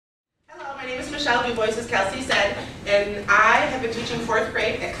Michelle Dubois, as Kelsey said, and I have been teaching 4th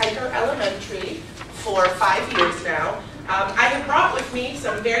grade at Kuiper Elementary for 5 years now. I have brought with me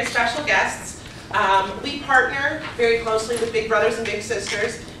some very special guests. We partner very closely with Big Brothers and Big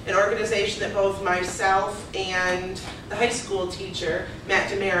Sisters, an organization that both myself and the high school teacher, Matt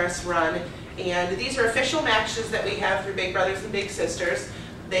Damaris, run. And these are official matches that we have through Big Brothers and Big Sisters.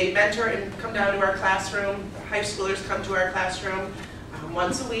 They mentor and come down to our classroom. High schoolers come to our classroom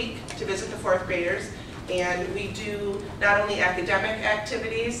once a week to visit the 4th graders. And we do not only academic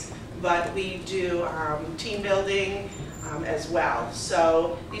activities, but we do team building as well.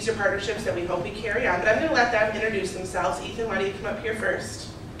 So these are partnerships that we hope we carry on. But I'm going to let them introduce themselves. Ethan, why don't you come up here first?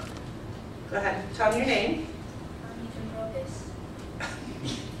 Go ahead. Tell me your name. Ethan Brocus.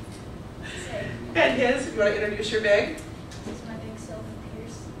 And his, if you want to introduce your big. This is my big Sylvan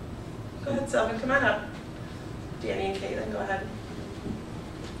Pierce. Go ahead, Sylvan, come on up. Danny and Caitlin, go ahead.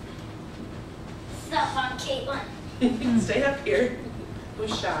 Stuff on Caitlin. Stay up here.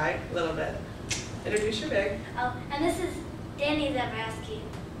 Who's shy a little bit. Introduce your big. Oh, and this is Danny Zabrowski,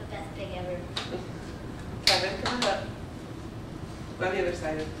 the best pig ever. Kevin, come on up. Go on the other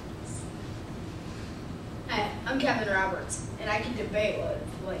side. Hi, I'm Kevin Roberts, and I can debate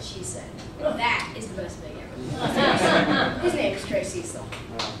what she said. That is the best pig ever. His name is Trey Cecil.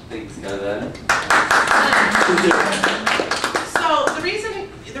 Thanks, Kevin. So the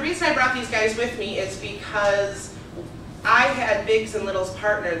reason I brought these guys with me is because I had Bigs and Littles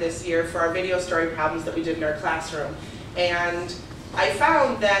partner this year for our video story problems that we did in our classroom. And I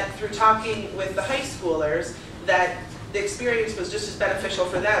found that through talking with the high schoolers that the experience was just as beneficial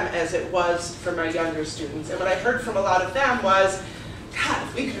for them as it was for my younger students. And what I heard from a lot of them was, God,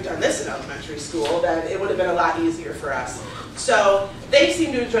 if we could have done this in elementary school, then it would have been a lot easier for us. So they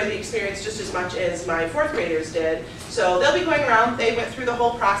seem to enjoy the experience just as much as my 4th graders did. So they'll be going around. They went through the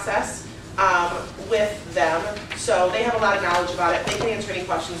whole process with them. So they have a lot of knowledge about it. They can answer any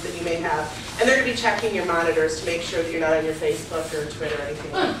questions that you may have. And they're going to be checking your monitors to make sure that you're not on your Facebook or Twitter or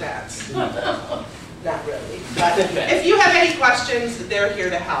anything like that. Not really. But if you have any questions, they're here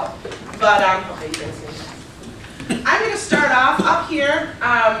to help. But okay, you guys can. I'm going to start off up here.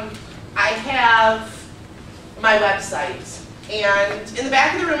 I have my website. And in the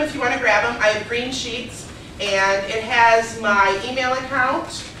back of the room, if you want to grab them, I have green sheets. And it has my email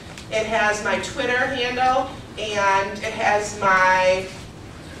account, it has my Twitter handle, and it has my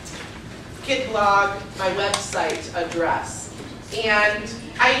kid blog, my website address. And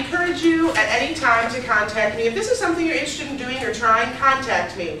I encourage you at any time to contact me. If this is something you're interested in doing or trying,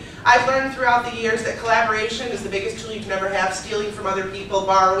 contact me. I've learned throughout the years that collaboration is the biggest tool you can ever have, stealing from other people,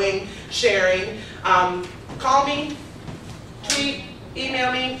 borrowing, sharing. Call me, tweet,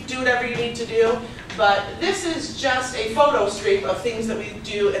 email me, do whatever you need to do. But this is just a photo stream of things that we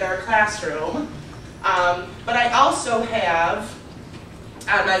do in our classroom. But I also have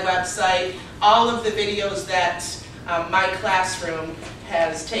on my website all of the videos that my classroom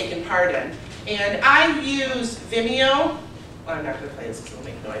has taken part in. And I use Vimeo. Well, I'm not going to play this because it'll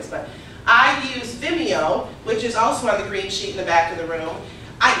make noise, but I use Vimeo, which is also on the green sheet in the back of the room.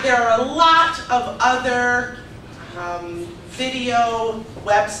 There are a lot of other video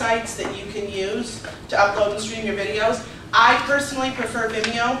websites that you can use to upload and stream your videos. I personally prefer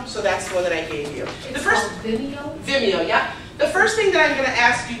Vimeo, so that's the one that I gave you. It's called Vimeo? Vimeo, yeah. The first thing that I'm going to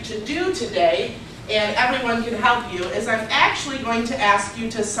ask you to do today, and everyone can help you, is I'm actually going to ask you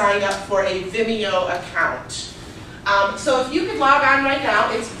to sign up for a Vimeo account. So if you could log on right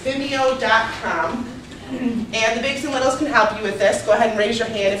now, it's vimeo.com, and the Bigs and Littles can help you with this. Go ahead and raise your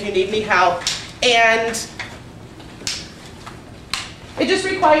hand if you need any help. And it just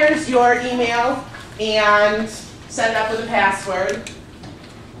requires your email and set it up with a password.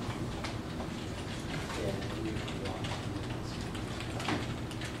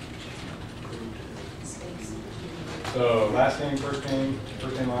 So last name, first name,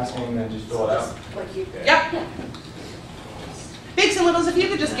 last name, then just fill it out. Like you did. Yep. Bigs and Littles, if you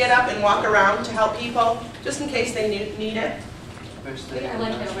could just get up and walk around to help people, just in case they need it. I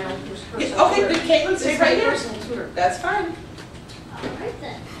like that around first person. Yeah, okay, then Caitlin, stay right here. Personal tour. That's fine. All right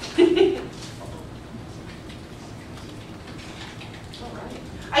then.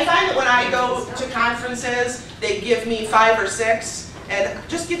 I find that when I go to conferences, they give me 5 or 6, and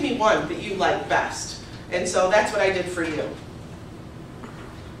just give me one that you like best. And so that's what I did for you.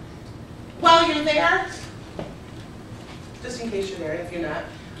 While you're there, just in case you're there, if you're not,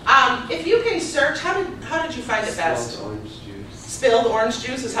 if you can search, how did you find it best? Spilled orange juice. Spilled orange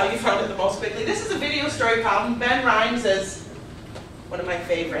juice is how you found it the most quickly. This is a video story problem. Ben Rhymes is one of my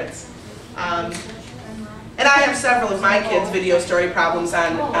favorites. And And I have several of my kids' video story problems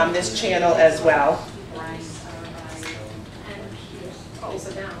on this channel as well.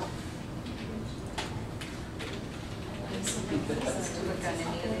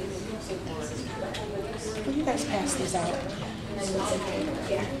 Will you guys pass these out? I'm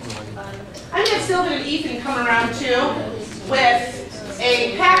going to have Sylvan and Ethan come around too with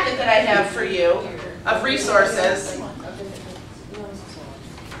a packet that I have for you of resources.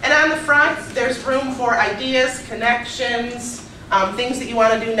 And on the front, there's room for ideas, connections, things that you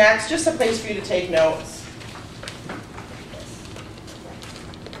want to do next, just a place for you to take notes.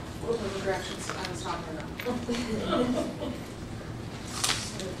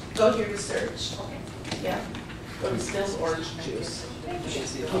 Go here to search. Yeah. Go to Stills Orange Juice.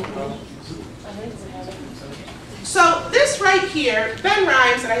 So this right here, Ben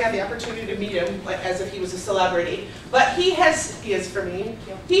Rhymes, and I had the opportunity to meet him as if he was a celebrity, but he is for me,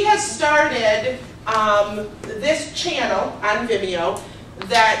 he has started this channel on Vimeo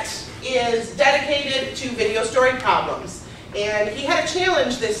that is dedicated to video story problems. And he had a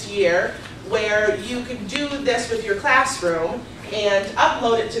challenge this year where you could do this with your classroom and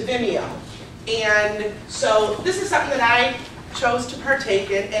upload it to Vimeo. And so this is something that I chose to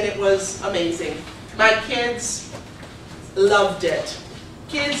partake in, and it was amazing. My kids loved it.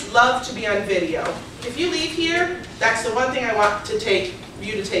 Kids love to be on video. If you leave here, that's the one thing I want you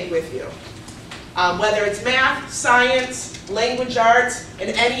to take with you. Whether it's math, science, language arts, in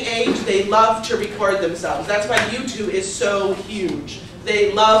any age, they love to record themselves. That's why YouTube is so huge.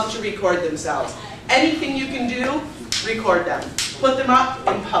 They love to record themselves. Anything you can do, record them. Put them up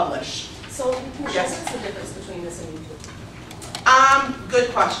and publish. So, Yes. what's the difference between this and YouTube?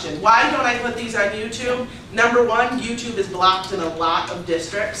 Good question. Why don't I put these on YouTube? Number one, YouTube is blocked in a lot of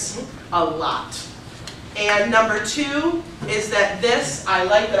districts. A lot. And number two is that I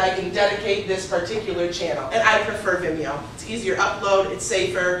like that I can dedicate this particular channel. And I prefer Vimeo. It's easier to upload, it's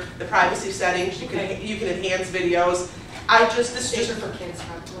safer, the privacy settings, you can enhance videos. This is just for kids,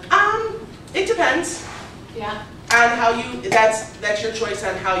 probably. It depends. Yeah. On how that's your choice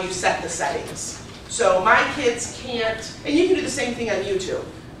on how you set the settings. So my kids can't, and you can do the same thing on YouTube.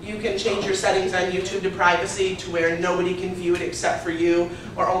 You can change your settings on YouTube to privacy to where nobody can view it except for you,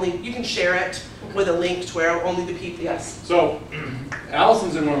 or only, you can share it with a link to where only the people, yes. So,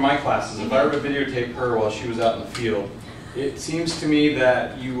 Allison's in one of my classes. If I were to videotape her while she was out in the field, it seems to me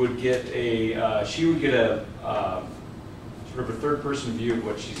that you would get she would get a sort of a third-person view of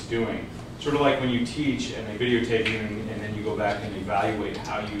what she's doing. Sort of like when you teach and they videotape you and then you go back and evaluate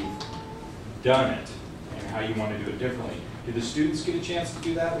how you've done it and how you want to do it differently. Do the students get a chance to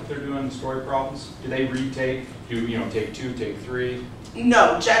do that if they're doing story problems? Do they retake? Do take 2, take 3?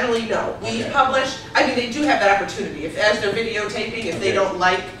 No, generally no. We Okay. publish, they do have that opportunity. As they're videotaping, if they Okay. don't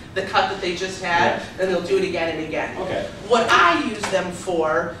like the cut that they just had, Yeah. then they'll do it again and again. Okay. What I use them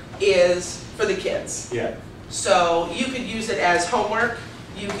for is for the kids. Yeah. So you could use it as homework.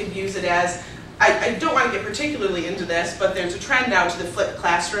 You could use it as, I don't want to get particularly into this, but there's a trend now to the flipped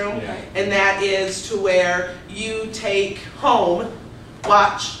classroom, Yeah. and that is to where you take home,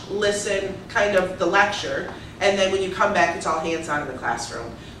 watch, listen, kind of the lecture, and then when you come back, it's all hands-on in the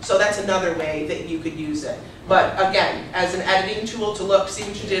classroom. So that's another way that you could use it. But again, as an editing tool to look, see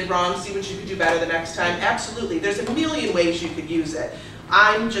what you did wrong, see what you could do better the next time, absolutely. There's a million ways you could use it.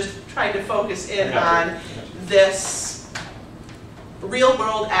 I'm just trying to focus in on this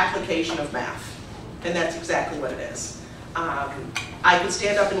real-world application of math. And that's exactly what it is. I could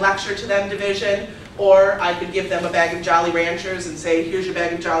stand up and lecture to them division, or I could give them a bag of Jolly Ranchers and say, here's your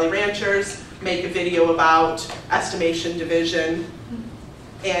bag of Jolly Ranchers, make a video about estimation division,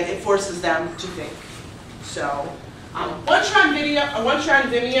 and it forces them to think. So, once you're on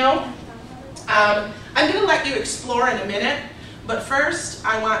Vimeo, I'm going to let you explore in a minute, but first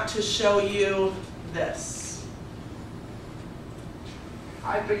I want to show you this.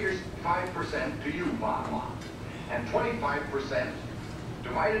 I figured 5% to you, Mama, and 25%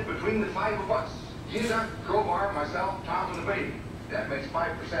 divided between the 5 of us. Gina, Crowbar, myself, Tom, and the baby. That makes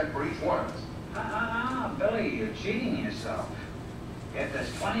 5% for each one of us. Billy, you're cheating yourself. If there's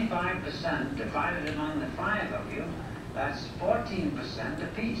 25% divided among the 5 of you, that's 14%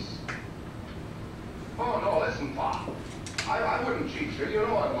 apiece. Oh, no, listen, Pa. I wouldn't cheat you. You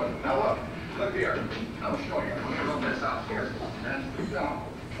know I wouldn't. Now, look here. I'll show you. Let me rub this out here. And now,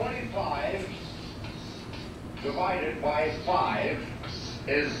 25 divided by 5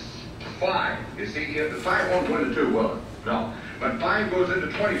 is 5. You see, the 5 won't go into 2, will it? No. But 5 goes into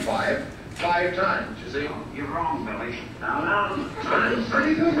 25 5 times, you see? You're wrong, Billy. Now, I'm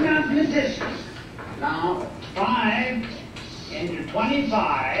pretty good mathematician. Now, 5 into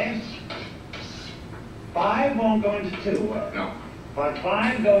 25 5 won't go into 2, will it? No. But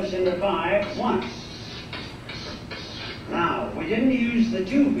 5 goes into 5 once. Now, we didn't use the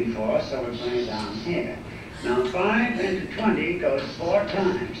 2 before, so we're putting it down here. Now, 5 into 20 goes 4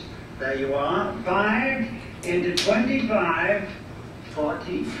 times. There you are. 5 into 25,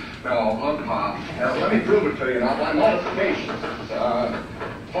 14. No, look, Mom. Let me prove it to you now by multiplication.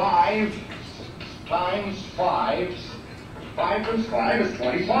 5 times 5. 5 times 5 is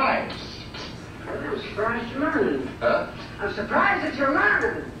 25. I'm surprised you're learning. Huh? I'm surprised that you're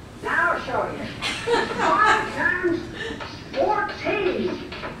learning. Now I'll show you. 5 times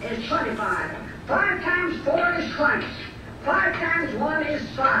 14 is 25. 5 times 4 is 20. 5 times 1 is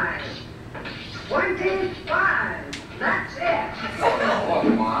 5. 25. That's it. No, look,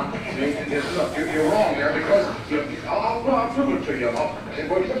 Mom. Look, you're wrong there because I'll prove it to you.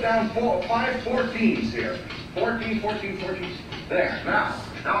 We'll put down 5 14s here. 14, 14, 14. There. Now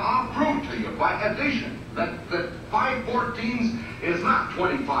I'll prove to you by addition that 5 14s is not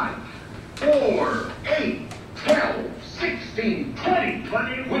 25. 4, 8, 12, 16, 20,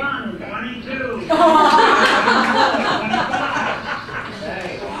 21, 22.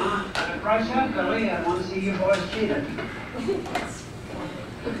 Hey, price up, Billy. I want to see you boys cheated.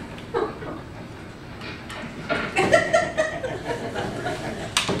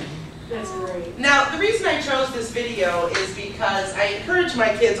 That's great. Now, the reason I chose this video is because I encourage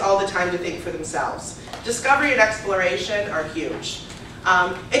my kids all the time to think for themselves. Discovery and exploration are huge.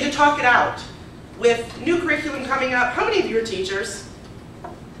 And to talk it out. With new curriculum coming up, how many of you are teachers?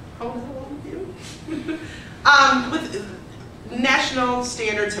 How many of you? With national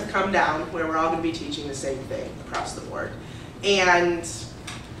standards have come down where we're all going to be teaching the same thing across the board. And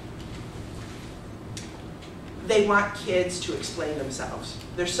they want kids to explain themselves.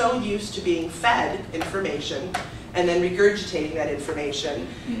 They're so used to being fed information and then regurgitating that information,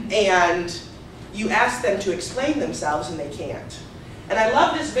 and you ask them to explain themselves and they can't. And I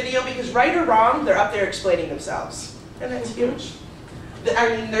love this video because right or wrong, they're up there explaining themselves. And that's huge.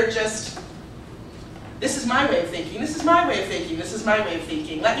 I mean, they're just, this is my way of thinking, this is my way of thinking, this is my way of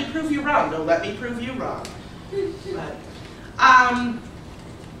thinking. Let me prove you wrong. No, let me prove you wrong. But,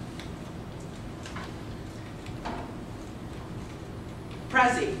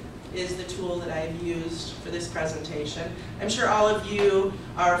 Prezi is the tool that I've used for this presentation. I'm sure all of you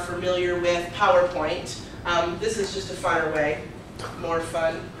are familiar with PowerPoint. This is just a funner way, more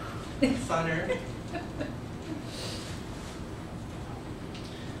fun, funner.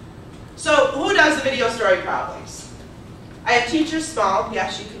 So who does the video story problems? I have teachers small,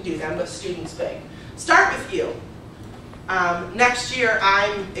 yes you can do them, but students big. Start with you. Next year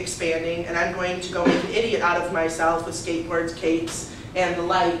I'm expanding and I'm going to go make an idiot out of myself with skateboards, capes, and the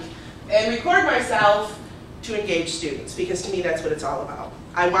like, and record myself to engage students, because to me that's what it's all about.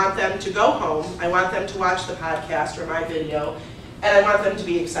 I want them to go home, I want them to watch the podcast or my video, and I want them to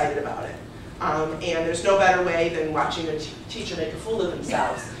be excited about it. And there's no better way than watching a teacher make a fool of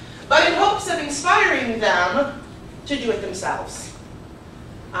themselves, but in hopes of inspiring them to do it themselves.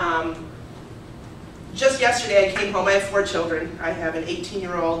 Just yesterday I came home, I have 4 children. I have an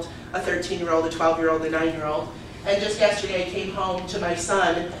 18-year-old, a 13-year-old, a 12-year-old, and a 9-year-old. And just yesterday I came home to my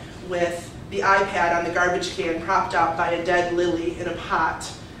son with the iPad on the garbage can propped up by a dead lily in a pot,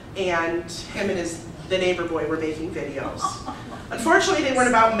 and him and the neighbor boy were making videos. Unfortunately, they weren't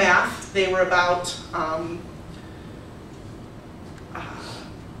about math. They were about,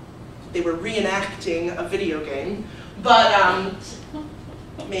 they were reenacting a video game, but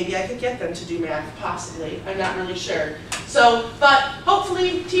maybe I could get them to do math, possibly. I'm not really sure. So, but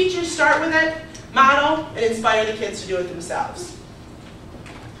hopefully teachers start with it, model, and inspire the kids to do it themselves.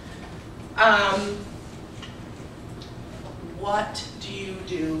 What do you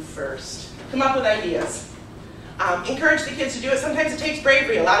do first? Come up with ideas. Encourage the kids to do it. Sometimes it takes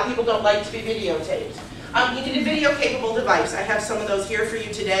bravery. A lot of people don't like to be videotaped. You need a video-capable device. I have some of those here for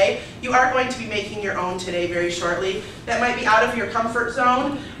you today. You are going to be making your own today very shortly. That might be out of your comfort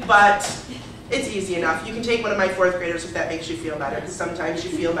zone, but it's easy enough. You can take one of my 4th graders if that makes you feel better, because sometimes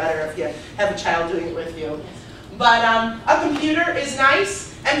you feel better if you have a child doing it with you. But a computer is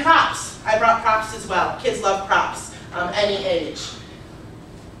nice, and props. I brought props as well. Kids love props, any age.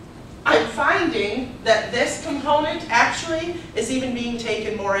 I'm finding that this component actually is even being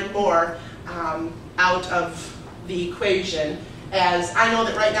taken more and more out of the equation, as I know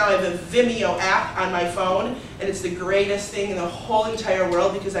that right now I have a Vimeo app on my phone, and it's the greatest thing in the whole entire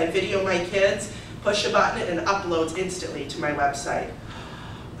world because I video my kids, push a button, and it uploads instantly to my website.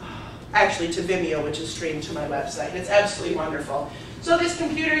 Actually to Vimeo, which is streamed to my website. It's absolutely wonderful. So this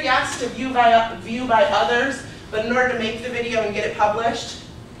computer, yes, to view by others, but in order to make the video and get it published,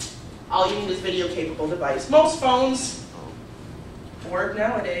 All you need is video capable device. Most phones work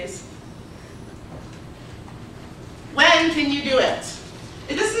nowadays. When can you do it?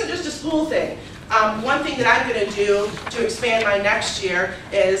 This isn't just a school thing. One thing that I'm going to do to expand my next year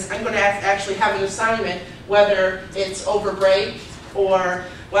is I'm going to actually have an assignment, whether it's over break or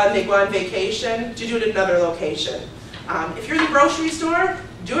when they go on vacation, to do it at another location. If you're in the grocery store,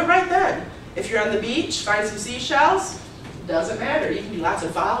 do it right then. If you're on the beach, find some seashells. Doesn't matter. You can do lots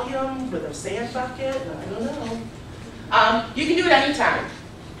of volume with a sand bucket. I don't know. You can do it anytime.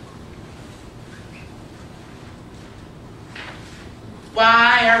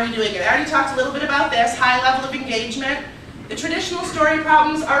 Why are we doing it? I already talked a little bit about this. High level of engagement. The traditional story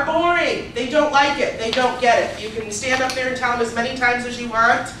problems are boring. They don't like it. They don't get it. You can stand up there and tell them as many times as you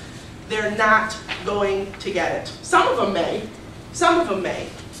want. They're not going to get it. Some of them may. Some of them may.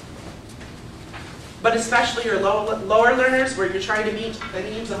 But especially your lower learners, where you're trying to meet the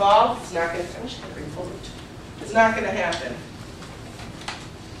needs of all, it's not going to. I wish I could bring forward. It's not going to happen.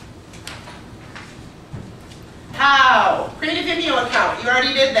 How? Create a Vimeo account. You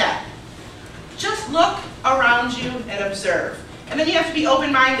already did that. Just look around you and observe. And then you have to be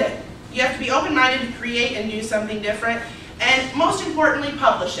open-minded. You have to be open-minded to create and do something different. And most importantly,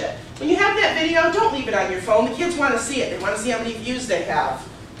 publish it. When you have that video, don't leave it on your phone. The kids want to see it. They want to see how many views they have.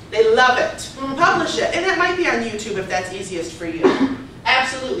 They love it. Publish it. And that might be on YouTube if that's easiest for you.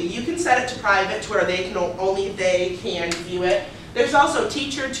 Absolutely. You can set it to private to where they can only they can view it. There's also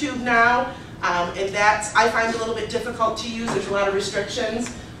TeacherTube now. And that's, I find, a little bit difficult to use. There's a lot of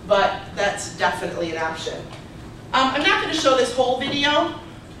restrictions, but that's definitely an option. I'm not going to show this whole video,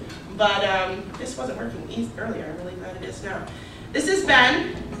 but this wasn't working earlier. I'm really glad it is now. This is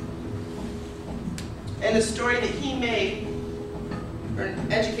Ben, and the story that he made for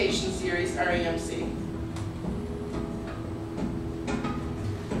an education series, RAMC.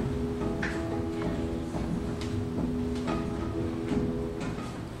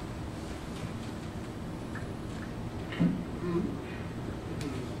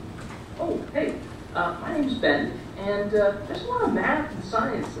 Hey, my name's Ben, and there's a lot of math and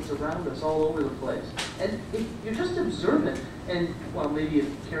science that's around us all over the place. And if you're just observant, and, well, maybe if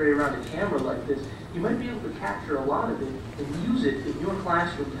you carry around a camera like this, you might be able to capture a lot of it and use it in your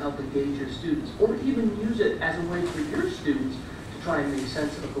classroom to help engage your students, or even use it as a way for your students to try and make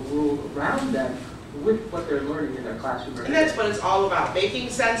sense of the world around them with what they're learning in their classroom. And that's what it's all about, making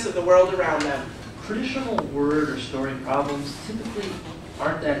sense of the world around them. Traditional word or story problems typically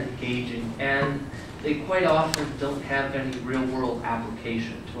aren't that engaging, and they quite often don't have any real-world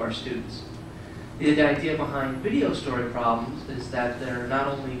application to our students. The idea behind video story problems is that they're not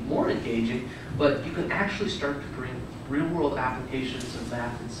only more engaging, but you can actually start to bring real-world applications of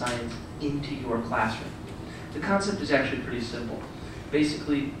math and science into your classroom. The concept is actually pretty simple.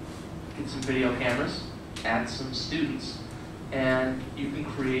 Basically, get some video cameras, add some students, and you can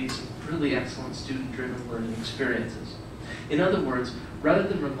create some really excellent student-driven learning experiences. In other words, rather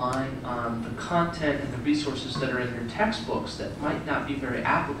than relying on the content and the resources that are in your textbooks that might not be very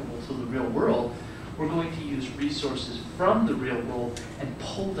applicable to the real world, we're going to use resources from the real world and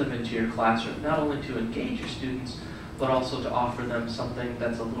pull them into your classroom, not only to engage your students, but also to offer them something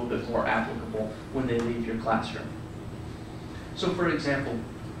that's a little bit more applicable when they leave your classroom. So for example,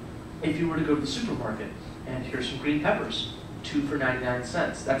 if you were to go to the supermarket and here's some green peppers, 2 for 99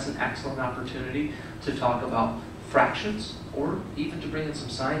 cents, that's an excellent opportunity to talk about fractions, or even to bring in some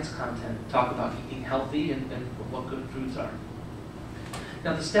science content, talk about eating healthy and what good foods are.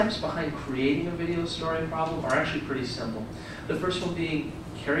 Now the steps behind creating a video story problem are actually pretty simple. The first one being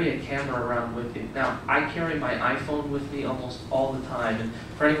carry a camera around with you. Now I carry my iPhone with me almost all the time, and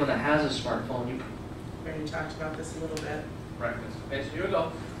for anyone that has a smartphone, you We already talked about this a little bit. right. Okay, so here we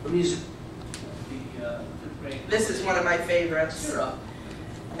go. Let me use the This is one of my favorites. You're up.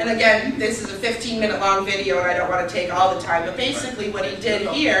 And again, this is a 15-minute long video, and I don't want to take all the time, but basically what he did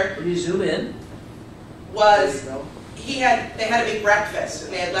here Let me zoom in. was they had a big breakfast,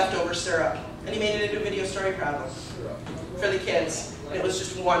 and they had leftover syrup, and he made it into a video story problem for the kids, and it was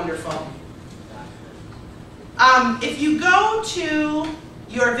just wonderful. If you go to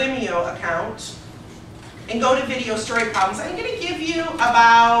your Vimeo account and go to video story problems, I'm going to give you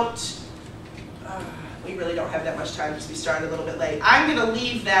about, we really don't have that much time because we started a little bit late. I'm going to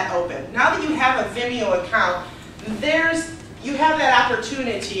leave that open. Now that you have a Vimeo account, you have that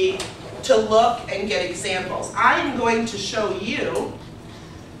opportunity to look and get examples. I am going to show you,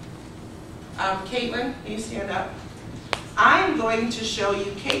 Caitlin, will you stand up? I'm going to show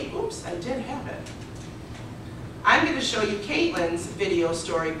you, oops, I did have it. I'm going to show you Caitlin's video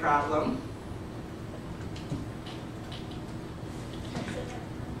story problem.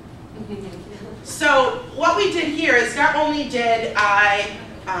 So what we did here is not only did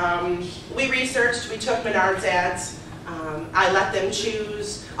we researched, we took Menards ads, I let them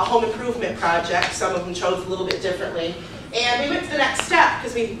choose a home improvement project, some of them chose a little bit differently, and we went to the next step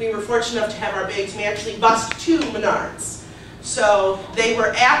because we were fortunate enough to have our bigs, we actually bused 2 Menards. So they were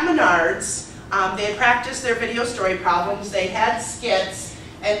at Menards, they had practiced their video story problems, they had skits,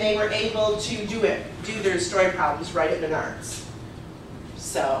 and they were able to do their story problems right at Menards.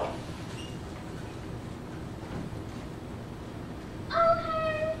 So.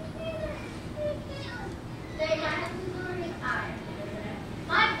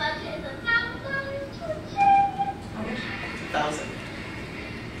 My budget is $1,000 to $1,000.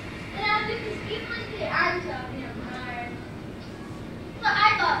 and as you can easily see, I'm shopping at Menards. So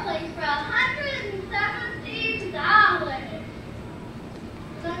I bought plates for $117.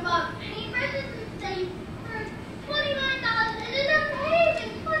 So I bought paintbrushes and stains for $29 and an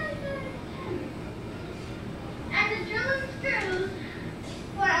amazing 29 and the drill and screws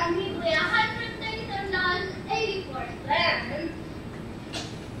for a measly $137.84.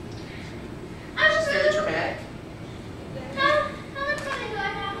 She's very dramatic. How much money do I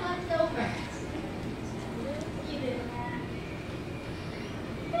have left over? You do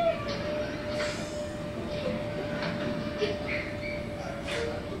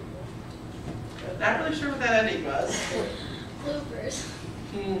Not really sure what that ending was. Bloopers.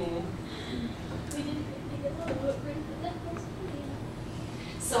 Hmm. We didn't think of all bloopers, but that was funny.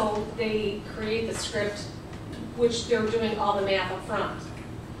 So they create the script, which they're doing all the math up front.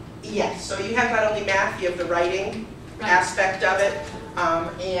 Yes, so you have not only math, you have the writing aspect of it,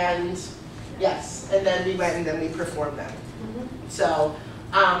 and yes, and then we went and then we performed them. So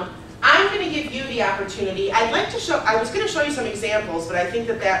I'm going to give you the opportunity. I'd like to show, I was going to show you some examples, but I think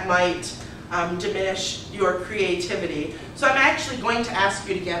that might diminish your creativity. So I'm actually going to ask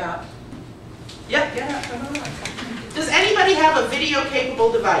you to get up. Yep, get up, come on. Does anybody have a video capable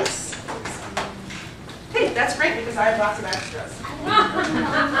device? Hey, that's great because I have lots of extras.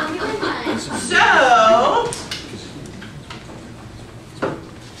 So,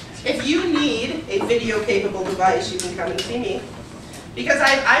 if you need a video capable device, you can come and see me. Because I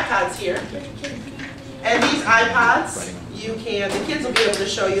have iPods here. And these iPods, the kids will be able to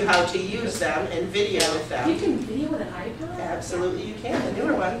show you how to use them and video with them. You can video with an iPod? Absolutely you can, the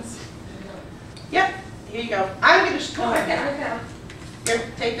newer ones. Yep, here you go. I'm going to show you. Here,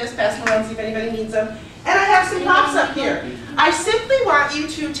 take this, pass them around, see if anybody needs them. And I have some props up here. I simply want you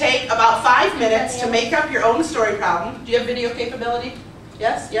to take about 5 minutes to make up your own story problem. Do you have video capability?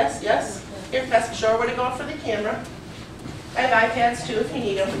 Yes, yes, yes. Here, show her where to go for the camera. I have iPads too if you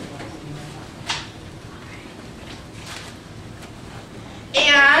need them.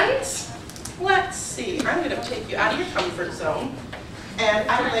 And let's see, I'm going to take you out of your comfort zone. And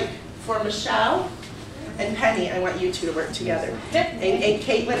I would like for Michelle and Penny, I want you two to work together. And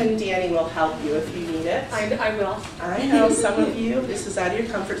Caitlin and Danny will help you if you need it. I will. I know some of you, this is out of your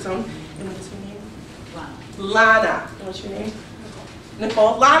comfort zone. And what's your name? Lana. And what's your name?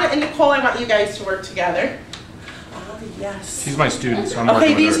 Nicole. Lana and Nicole, I want you guys to work together. Oh, yes. She's my student, so I'm okay, working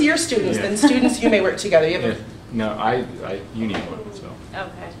with these her. are your students. Yeah. Then students, you may work together. You have No, you need one, so.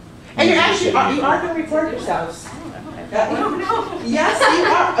 Okay. And you're actually, you are going to record yourselves. No. Yes, you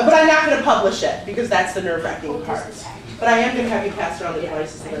are. But I'm not going to publish it because that's the nerve-wracking part. But I am going to have you pass around the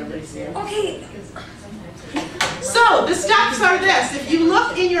devices so everybody sees them. Okay. So the steps are this. If you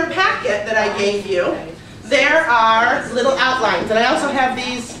look in your packet that I gave you, there are little outlines. And I also have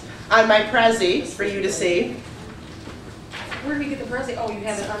these on my Prezi for you to see. Where did we get the Prezi? Oh, you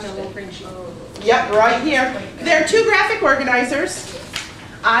have it on the little print sheet. Yep, right here. There are 2 graphic organizers.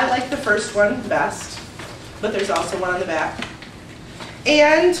 I like the first one best, but there's also one on the back.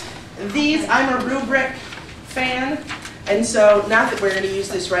 And these, I'm a rubric fan, and so not that we're going to use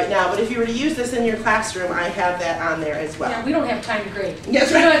this right now, but if you were to use this in your classroom, I have that on there as well. Yeah, we don't have time to grade. Yes,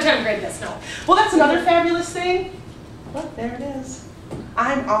 We don't have time to grade this, no. Well, that's another fabulous thing. Look, there it is.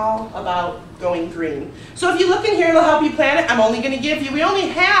 I'm all about going green. So if you look in here, it'll help you plan it. I'm only going to give you, we only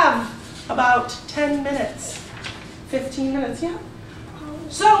have about 10 minutes, 15 minutes, yeah.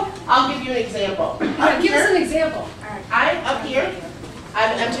 So I'll give you an example. Yeah, give us an example. Up here, I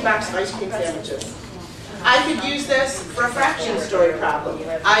have an empty box of ice cream sandwiches. I could use this for a fraction story problem.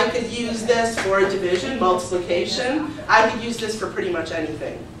 I could use this for a division, multiplication. I could use this for pretty much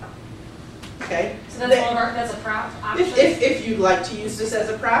anything. Okay? So that's one of our, that's a prop option? If you'd like to use this as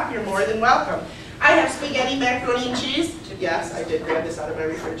a prop, you're more than welcome. I have spaghetti, macaroni, and cheese. Yes, I did grab this out of my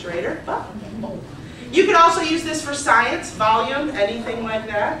refrigerator. But you could also use this for science, volume, anything like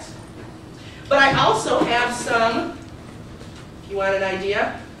that. But I also have some, if you want an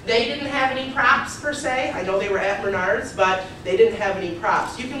idea, They didn't have any props per se. I know they were at Menards, but they didn't have any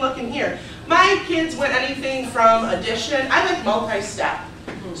props. You can look in here. My kids went anything from addition. I like multi-step,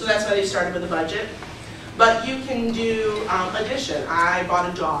 so that's why they started with a budget. But you can do addition. I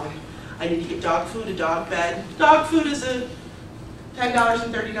bought a dog. I need to get dog food, a dog bed. Dog food is a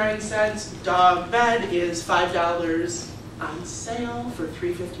 $10.39. Dog bed is $5 on sale for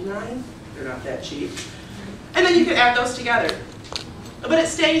 $3.59. They're not that cheap. And then you can add those together. But it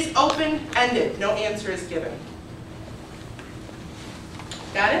stays open-ended. No answer is given.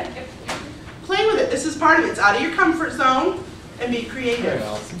 Got it? Play with it. This is part of it. It's out of your comfort zone and be creative.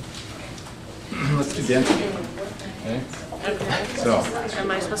 Let's do density. Okay. So, Am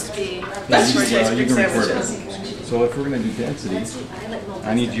I supposed to be? That's for you can record sandwiches. it. So if we're going to do density,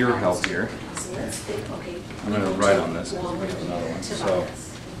 I need your help here. I'm going to write on this because there's another one. So,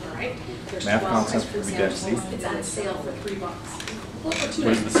 math concept would be density. It's on sale for $3. What is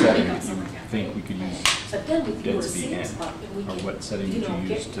the setting that you think we could use density in? Or what setting would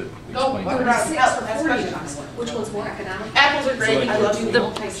you use to explain that? Which one's more economic? Apples are great. I love you. The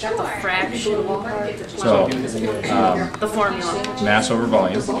fraction. So, The formula. mass over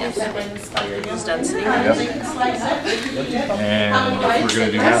volume. Use density. Yep. And if we're going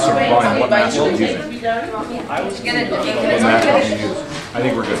to do mass over volume, what mass are we using? What math would you use? I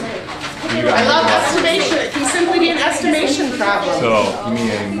think we're good. You I got love it. estimation. It can simply be an estimation problem. So, give me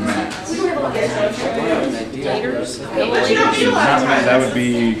a mass. But you don't need a lot of time. That would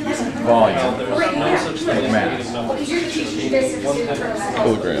be volume, like mass.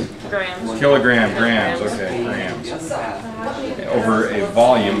 Kilogram, grams, okay, grams. Over a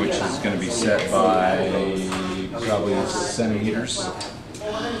volume, which is going to be set by probably centimeters.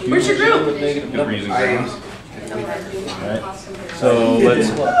 Where's your group? If we're using grams. Right. So let's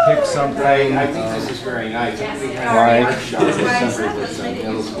pick something. I think this is very nice. We had a workshop in December with some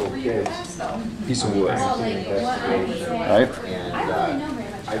middle school kids. Piece of wood. Right? And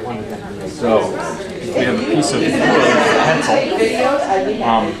I wanted them to make. So if we have a piece of wood, pencil,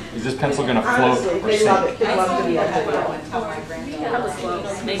 is this pencil going to float or They love sink? it. Kids love to be on video.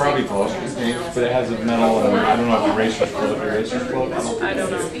 Probably float, but it has a metal, and I don't know if erasers float. Erasers float? I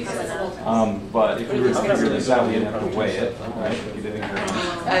don't know. But if we were to figure this out, we'd have to weigh it, right? Get it in grams. I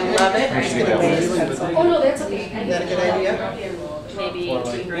love it. How much do you think that weighs? Oh, no, that's okay. Is that a good idea? Maybe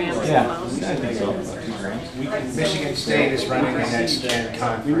 18 grams. Yeah, I think so. 2 grams. Michigan State is running the next gen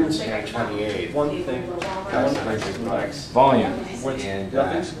conference May 28th. One thing, That's $100. Volume. And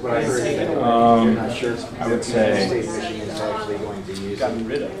what I heard, you're not sure. I would say State of Michigan is actually going to use. gotten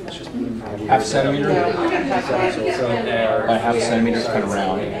rid of, it's just. half centimeter. So, By half centimeter is kind of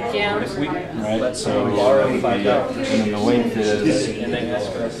round, Yeah. if we, right? So that would be, and then the length is and they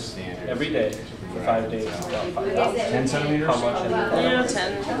ask us every day for 5 days, about $5. 10 centimeters. How much? Yeah,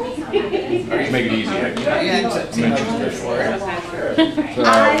 10. Make it easy. So 2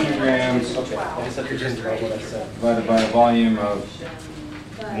 grams Okay, I just have to just about what I said. divided by a volume of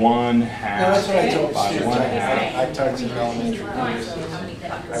 1/2 No, that's what I told by students. 1/2 I taught some elementary courses.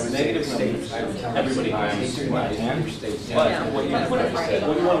 I would say Negative state, numbers. I would tell them Everybody state, times what, 10? But what you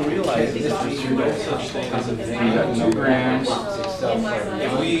want to realize is there's no such thing as a You got 2 grams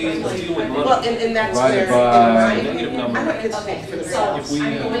If we deal with Well, money, and that's divided where, by negative I number, want kids to think for themselves. if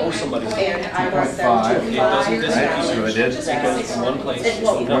we owe somebody something, And I want them to 2.5, it doesn't apply. right? See what I did? because in one place. And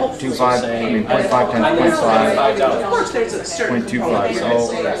well, no. 0.25, I mean 0.5 I times need 0.5, Of $5. course, there's a certain 0.25,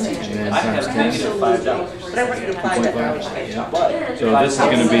 so, and then I times have 10. negative $5. But I want you to apply that knowledge to your child. But So this is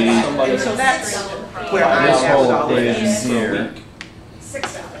going to be, And so that's where I this have whole all equation this. here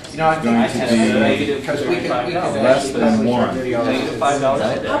You know, I think Going I to can be negative because we can less actually than publish our 1. videos. Negative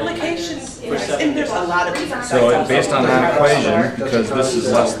 $5. Publications, and there's a lot of different So sites. based on that equation, because this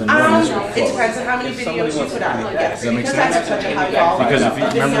is less than 1, this will It float. depends on how many videos you put on, yes. Does that make Because sense? that's such a high volume. Because if you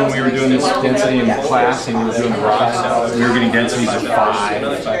remember when we were doing this density in class and we were doing the rocks, we were getting densities of 5,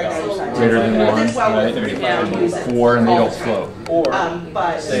 greater than 1, right? And 4, and they don't float. Or,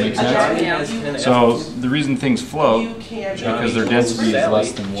 But say, Make sense? Johnny has 10 So the reason things float you can. is because their density is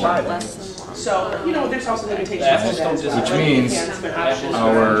less than 1. So, you know, there's also limitations Apples to don't that. just- Which means Enhancement options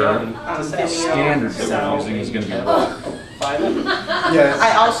our for video. standard that we're using is going to be what? 5. Yes. I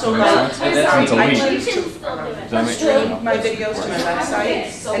also Makes like, sense? That's a I leap. choose to Does that make stream sense? my videos to my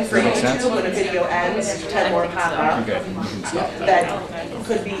website, and for That make sense? YouTube, when a video ends, 10 more pop up Okay, you can stop that. that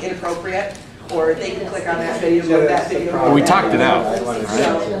could be inappropriate, or they can click on that video, go to that video. Well, we talked it out, right?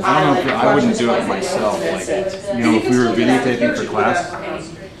 So, I don't know if, I wouldn't do it myself, like, you know, if we were videotaping for class,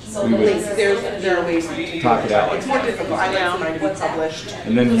 we would, There are ways to Talk it out. It's more difficult. I like for mine to be published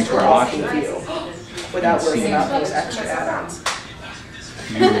and then you can watch it. view without worrying about those extra add-ons.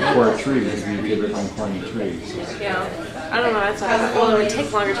 you record trees, you get it on recording trees. Yeah. I don't know, I thought, well, it would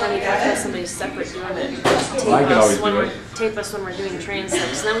take longer time, you'd have to have somebody separate doing it. Well, I could always do it. Tape us when we're doing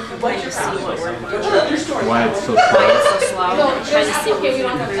transects, then we can kind of see what we're doing. Why it's so Why slow. it's so slow, trying to see what we can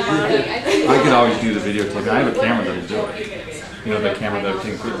improve on it. I could always do the videotape. I have a camera that'll do it. You know, the camera that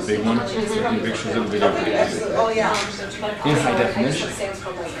takes the big one, taking pictures of the videotape. Oh, yeah. In high definition.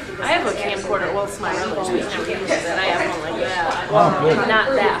 I have a camcorder, well, it's my relatives, we never use it, I have one like that. Oh, good. Not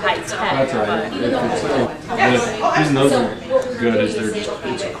that high tech, That's right. but. The reason those are good is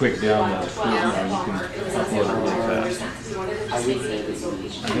it's a quick download. You know, you can upload it really fast. I think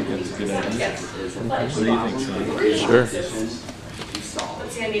that's a good idea. What do you think, Sam? Sure.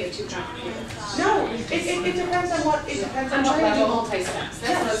 Let's say I need a 2-copy. No, it depends on what, it depends on I'm what trying to do level. multi-steps.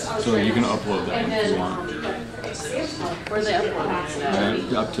 That's what I was So you can upload that And if you then, want. Where they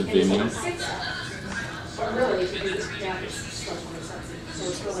upload Up to Vimeo. but really, yeah, so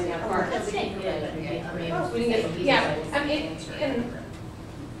it's really not hard. We didn't get, yeah, I mean, and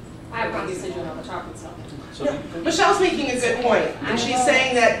I would obviously do another chocolate stuff. Michelle's making a good point, and she's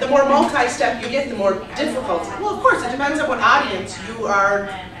saying that the more multi-step you get, the more difficult. Well, of course, it depends on what audience you are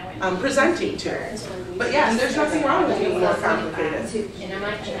presenting to. But yes, there's nothing wrong with being more complicated.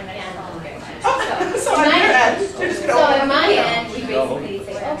 Oh, so on your end, they're just going So on my end, we basically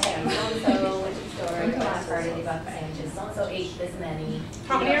say, okay, so went to the store, last Friday they bought the sandwiches, so ate this many.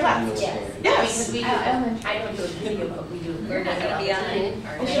 How many are left? Yes. Yes. Because we do, I don't do a video, but we do, we're not gonna be on it.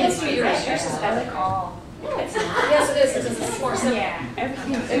 Yes, yours is better. No, it's not. Yes, it is, because it's more simple. Yeah.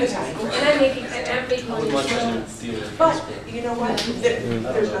 In a time. And I'm making money. But, you know what,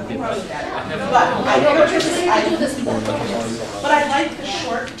 there's nothing wrong with that. But I know what you're saying, but I like the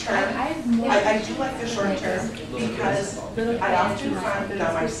short term. I do like the short term because I often find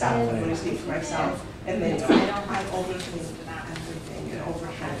now myself, I'm going to speak for myself, and then I overthink everything and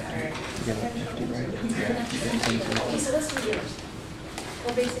overthink Okay, so that's what yours.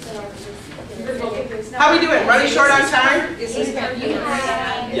 Well, basically, How we doing? Running short on time? Is this for you?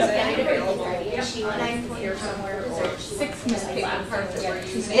 Yeah. She wants to hear somewhere or 6 minutes.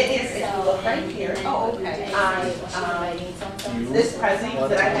 It is, if you look right here. Oh, okay. This Prezi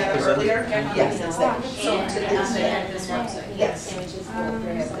that I had earlier, yes, it's there. So to this website? Yes.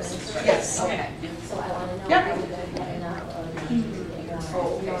 Yes. Okay. So I want to know. Yep.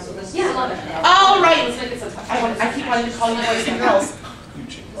 Yeah, I love it. All right. I keep wanting to call you boys and girls.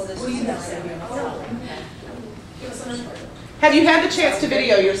 Have you had the chance to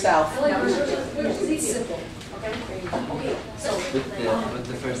video yourself? With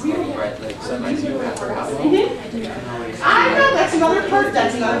the first one, right, like sometimes you have to I know, that's another part,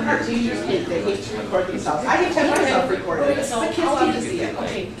 Teachers hate, they hate to record themselves. I hate to have myself recorded, but kids need to see it.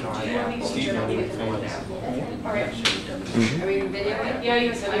 Are we in video? Yeah,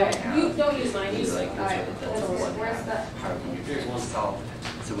 use video. You don't use mine, use like, all right. Where's the?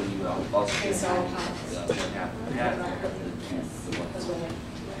 So when you also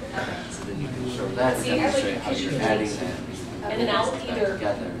so then you can show that and demonstrate how you're adding that. And then I'll either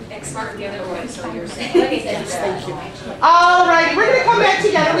export the other way, so you're saying. Thank you. All right, we're gonna come back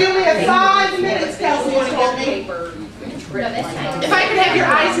together. We only have 5 minutes, Kelsey, to hold me. If I could have your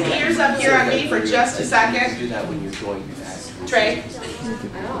eyes and ears up here on me for just a second. Do that when you're going to ask. Trey.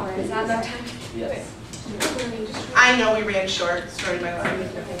 Yes. I know we ran short, story of my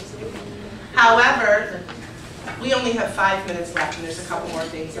life. However, we only have 5 minutes left, and there's a couple more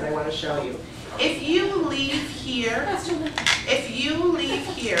things that I want to show you. If you leave here, and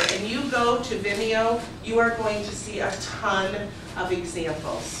you go to Vimeo, you are going to see a ton of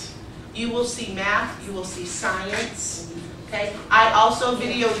examples. You will see math, you will see science, okay? I also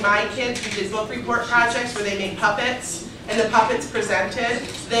videoed my kids who did book report projects where they made puppets, and the puppets presented.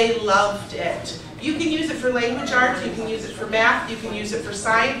 They loved it. You can use it for language arts, you can use it for math, you can use it for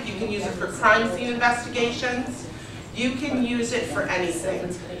science, you can use it for crime scene investigations, you can use it for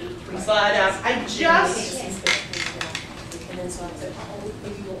anything. But I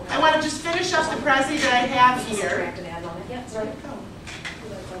want to just finish up the Prezi that I have here.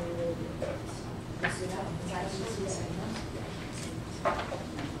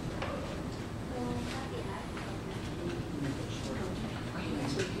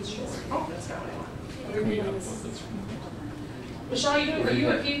 Oh, that's not what I want. Michelle, are you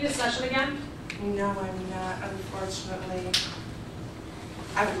repeating this session again? No, I'm not, unfortunately.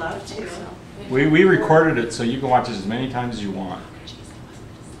 I would love to. We recorded it so you can watch it as many times as you want.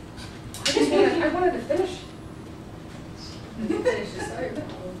 I wanted to finish.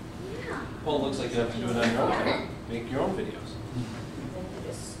 Well, it looks like you have to do it on your own. Make your own videos.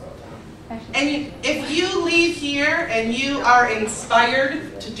 And if you leave here and you are inspired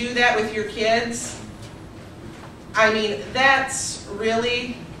to do that with your kids, I mean, that's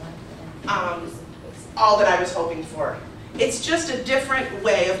really all that I was hoping for. It's just a different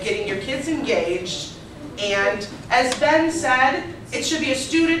way of getting your kids engaged, and as Ben said, it should be a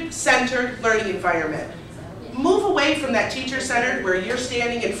student-centered learning environment. Move away from that teacher-centered where you're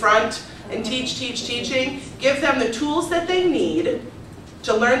standing in front and teaching. Give them the tools that they need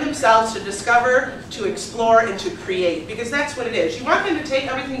to learn themselves, to discover, to explore, and to create, because that's what it is. You want them to take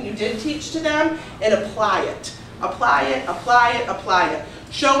everything you did teach to them and apply it. Apply it, apply it, apply it.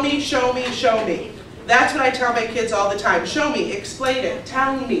 Show me, show me, show me. That's what I tell my kids all the time. Show me, explain it,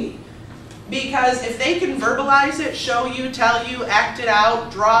 tell me. Because if they can verbalize it, show you, tell you, act it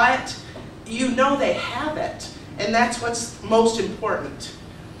out, draw it, you know they have it. And that's what's most important.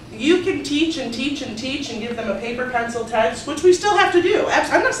 You can teach and teach and teach and give them a paper, pencil, text, which we still have to do.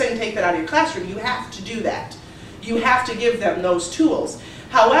 I'm not saying take that out of your classroom. You have to do that. You have to give them those tools.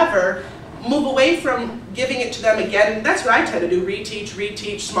 However, move away from giving it to them again. And that's what I tend to do,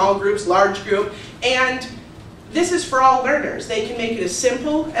 reteach, small groups, large group. And this is for all learners. They can make it as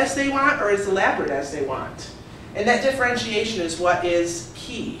simple as they want or as elaborate as they want. And that differentiation is what is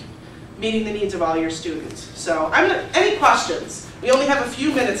key, meeting the needs of all your students. So, any questions? We only have a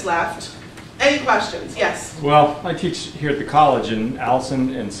few minutes left. Any questions? Yes? Well, I teach here at the college, and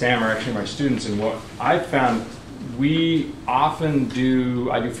Allison and Sam are actually my students, and what I've found, we often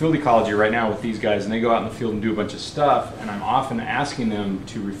do, I do field ecology right now with these guys, and they go out in the field and do a bunch of stuff, and I'm often asking them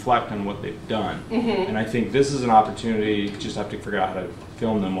to reflect on what they've done. And I think this is an opportunity, you just have to figure out how to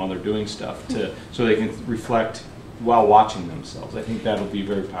film them while they're doing stuff, so they can reflect while watching themselves. I think that'll be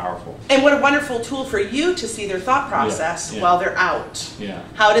very powerful. And what a wonderful tool for you to see their thought process while they're out. Yeah.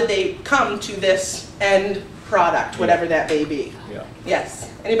 How did they come to this end product, whatever that may be? Yeah.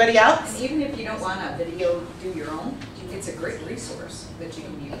 Yes. Anybody else? And even if you don't want a video, do your own, it's a great resource that you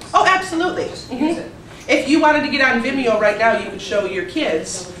can use. Oh, absolutely. Just use it. If you wanted to get on Vimeo right now, you could show your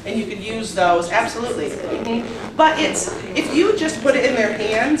kids and you could use those, absolutely. But if you just put it in their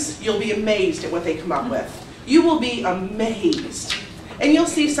hands, you'll be amazed at what they come up with. You will be amazed. And you'll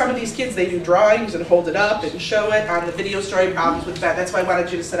see some of these kids, they do drawings and hold it up and show it on the video story problems with that. That's why I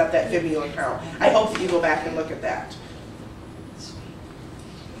wanted you to set up that Vimeo account. I hope that you go back and look at that.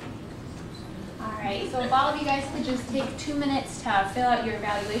 Alright, so if all of you guys could just take 2 minutes to fill out your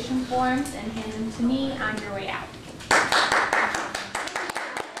evaluation forms and hand them to me on your way out.